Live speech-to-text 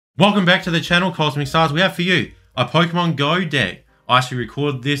Welcome back to the channel, Kozmicstar. We have for you a Pokemon Go deck. I actually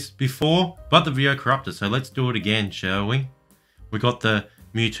recorded this before, but the video corrupted, so let's do it again, shall we? We got the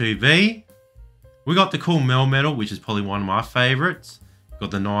Mewtwo V. We got the cool Melmetal, which is probably one of my favorites. Got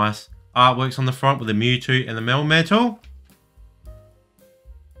the nice artworks on the front with the Mewtwo and the Melmetal.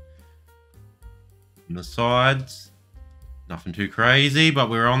 On the sides, nothing too crazy, but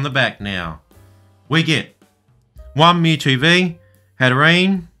we're on the back now. We get one Mewtwo V,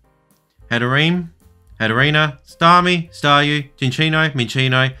 Hatterene, Hatterena, Starmie, Staryu,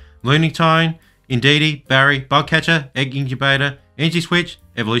 Minccino, Lunatone, Indeedee, Barry, Bugcatcher, Egg Incubator, Energy Switch,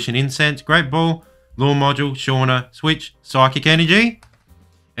 Evolution Incense, Great Ball, Lure Module, Shauna, Switch, Psychic Energy.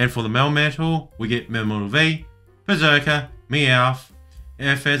 And for the Melmetal, we get Melmetal V, Berserker, Meowth,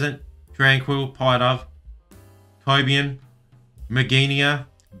 Air Pheasant, Tranquil, Pidove, Cobian, Meganium,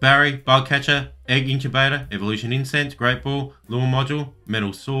 Barry, Bugcatcher, Egg Incubator, Evolution Incense, Great Ball, Lure Module,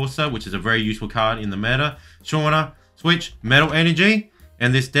 Metal Saucer, which is a very useful card in the meta, Shauna, Switch, Metal Energy,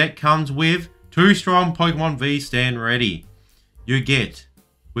 and this deck comes with 2 strong Pokemon V stand ready. You get,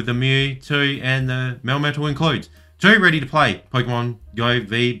 with the Mewtwo and the Melmetal includes, 2 ready to play Pokemon Go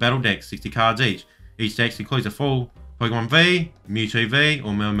V battle decks, 60 cards each. Each deck includes a full Pokemon V, Mewtwo V,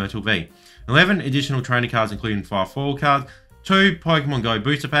 or Melmetal V. 11 additional trainer cards including 5 foil cards, 2 Pokemon Go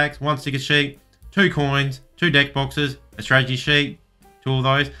booster packs, 1 sticker sheet, 2 coins, 2 deck boxes, a strategy sheet, 2 of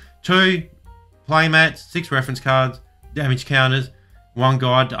those, 2 playmats, 6 reference cards, damage counters, 1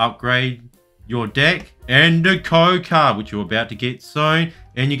 guide to upgrade your deck, and a code card, which you're about to get soon.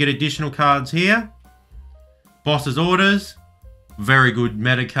 And you get additional cards here. Boss's Orders, very good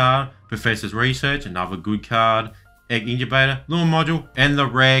meta card. Professor's Research, another good card. Egg Incubator, Lure Module, and the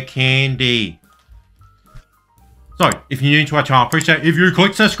Rare Candy. So, if you're new to our channel, I appreciate it if you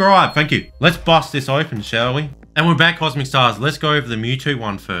click subscribe. Thank you. Let's bust this open, shall we? And we're back, Kozmicstar. Let's go over the Mewtwo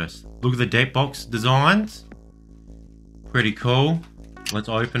one first. Look at the deck box designs. Pretty cool. Let's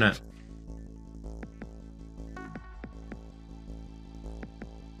open it.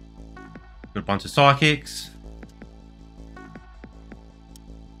 Got a bunch of Psychics.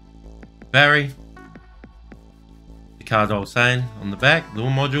 Barry. The cards I was saying on the back. Lure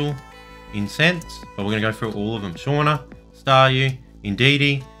Module. Incense, but we're going to go through all of them. Shauna, Staryu,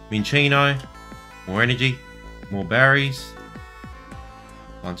 Indeedee, Minccino, more energy, more berries,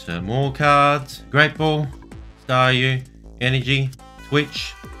 bunch of more cards, Great Ball, Staryu, Energy,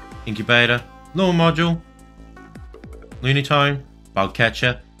 Switch, Incubator, Lure Module, Lunatone,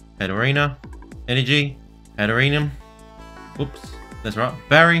 Bugcatcher, Hatterena, Energy, Hatterenum, whoops, that's right,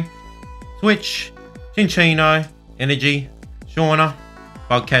 Barry, Switch, Minccino, Energy, Shauna,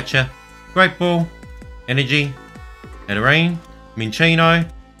 Bugcatcher, Great Ball, Energy, Hatterene, Minccino,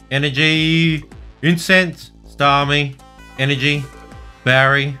 Energy, Incense, Starmie, Energy,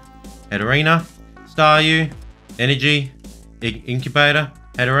 Barry, Hatterena, Staryu, Energy, Incubator,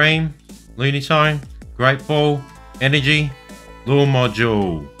 Hatterene, Lunatone, Great Ball, Energy, Lure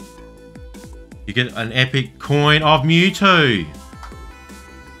Module. You get an epic coin of Mewtwo.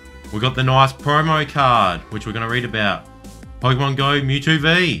 We got the nice promo card, which we're going to read about. Pokemon Go Mewtwo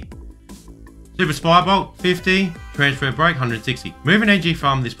V. Super Spy Bolt, 50. Transfer Break, 160. Move an energy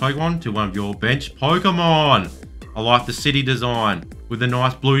from this Pokemon to one of your bench Pokemon. I like the city design with a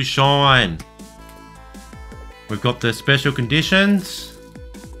nice blue shine. We've got the special conditions.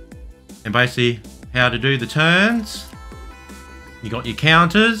 And basically how to do the turns. You got your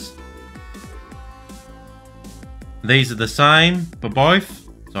counters. These are the same for both.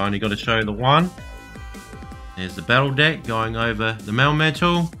 So I only got to show the one. There's the battle deck going over the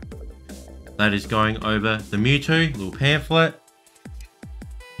Melmetal. That is going over the Mewtwo, little pamphlet.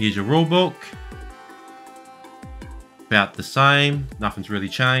 Here's your rulebook. About the same, nothing's really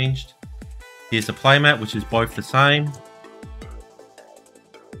changed. Here's the playmat, which is both the same.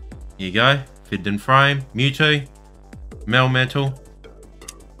 Here you go, fitted in frame, Mewtwo, Melmetal.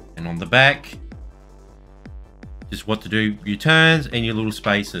 And on the back, just what to do your turns and your little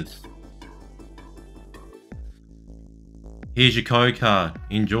spaces. Here's your code card.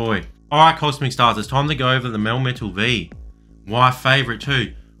 Enjoy. Alright, Kozmicstar, it's time to go over the Melmetal V. My favourite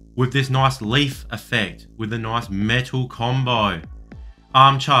too. With this nice leaf effect. With a nice metal combo.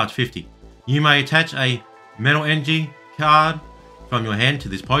 Arm charge 50. You may attach a metal energy card from your hand to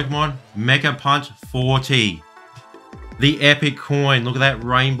this Pokemon. Mega Punch 40. The epic coin. Look at that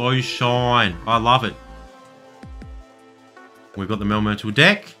rainbow shine. I love it. We've got the Melmetal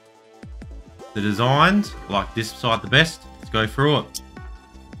deck. The designs. I like this side the best. Let's go through it.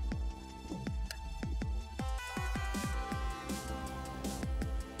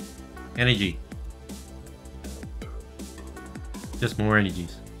 Energy. Just more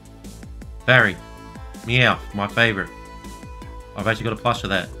energies. Barry. Meow, my favourite. I've actually got a plush of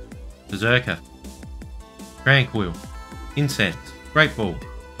that. Berserker. Tranquil. Incense. Great Ball.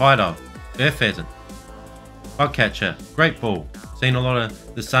 High Dove. Earth Pheasant. Bugcatcher. Great Ball. Seen a lot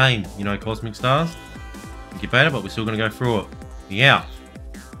of the same, you know, Kozmicstar. Incubator, but we're still going to go through it. Meow.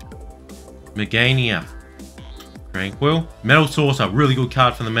 Megania. Tranquil. Metal Saucer. Really good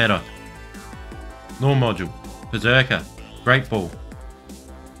card for the meta. Law Module. Berserker. Great Ball.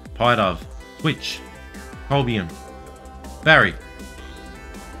 High Dove. Switch. Colbium. Barry.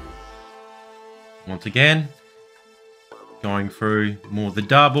 Once again, going through more of the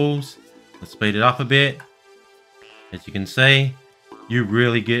doubles. Let's speed it up a bit. As you can see, you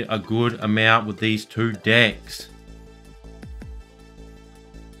really get a good amount with these two decks.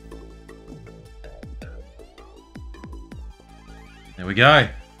 There we go.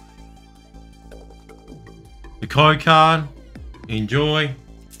 The code card. Enjoy.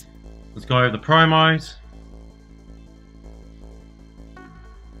 Let's go over the promos.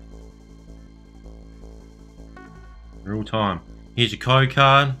 Real time. Here's your code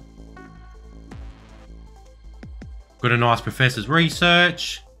card. Got a nice Professor's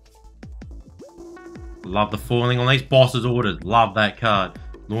Research. Love the foiling on these. Boss's Orders. Love that card.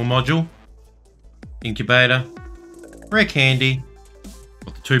 Law Module. Incubator. Rare Candy.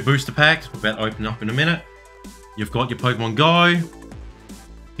 Got the 2 booster packs. We're about to open up in a minute. You've got your Pokemon Go.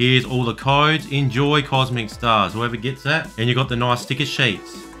 Here's all the codes. Enjoy Kozmicstar. Whoever gets that. And you got the nice sticker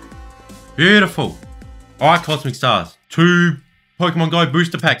sheets. Beautiful. Alright, Kozmicstar. 2 Pokemon Go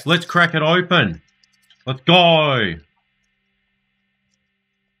booster packs. Let's crack it open. Let's go.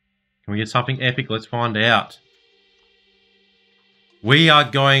 Can we get something epic? Let's find out. We are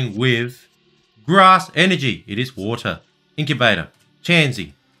going with Grass Energy. It is water. Incubator.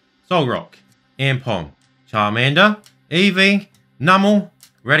 Chansey. Solrock. Ampom. Charmander. Eevee. Numel.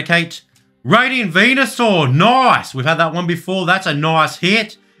 Eradicate. Radiant Venusaur. Nice. We've had that one before. That's a nice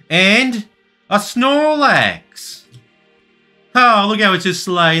hit. And a Snorlax. Oh, look how it's just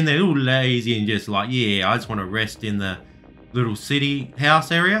laying there, all lazy and just like, yeah, I just want to rest in the little city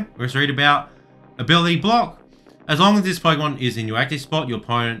house area. Let's read about ability block. As long as this Pokemon is in your active spot, your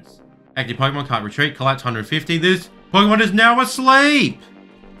opponent's active Pokemon can't retreat. Collect 150. This Pokemon is now asleep.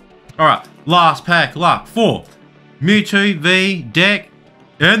 Alright, last pack luck for Mewtwo V deck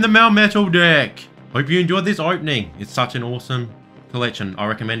and the Melmetal deck. Hope you enjoyed this opening. It's such an awesome collection. I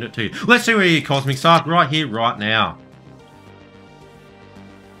recommend it to you. Let's see where your Kozmicstar right here, right now.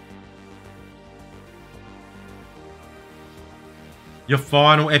 Your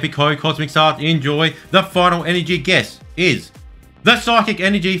final epic code, Kozmicstar. Enjoy. The final energy guess is the Psychic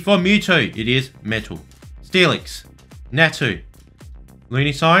Energy for Mewtwo. It is Metal. Steelix. Natu.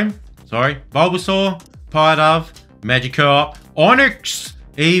 Lunasome. Bulbasaur. Pidove. Magikarp. Onix.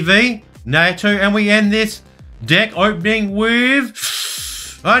 Eevee. Natu. And we end this deck opening with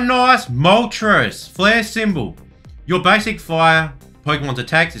a nice Moltres. Flare symbol. Your basic fire Pokemon's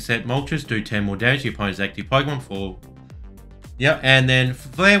attacks, except Moltres, do 10 more damage to your opponent's active Pokemon for... Yep, and then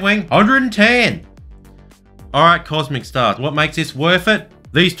Flare Wing, 110. Alright, Kozmicstar. What makes this worth it?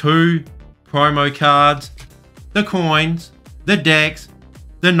 These 2 promo cards, the coins, the decks,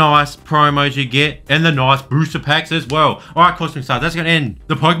 the nice promos you get, and the nice booster packs as well. Alright, Kozmicstar, that's going to end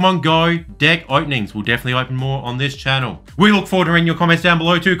the Pokemon Go deck openings. We'll definitely open more on this channel. We look forward to reading your comments down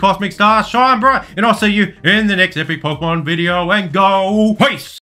below too, Kozmicstar. Shine bright, and I'll see you in the next epic Pokemon video, and go peace!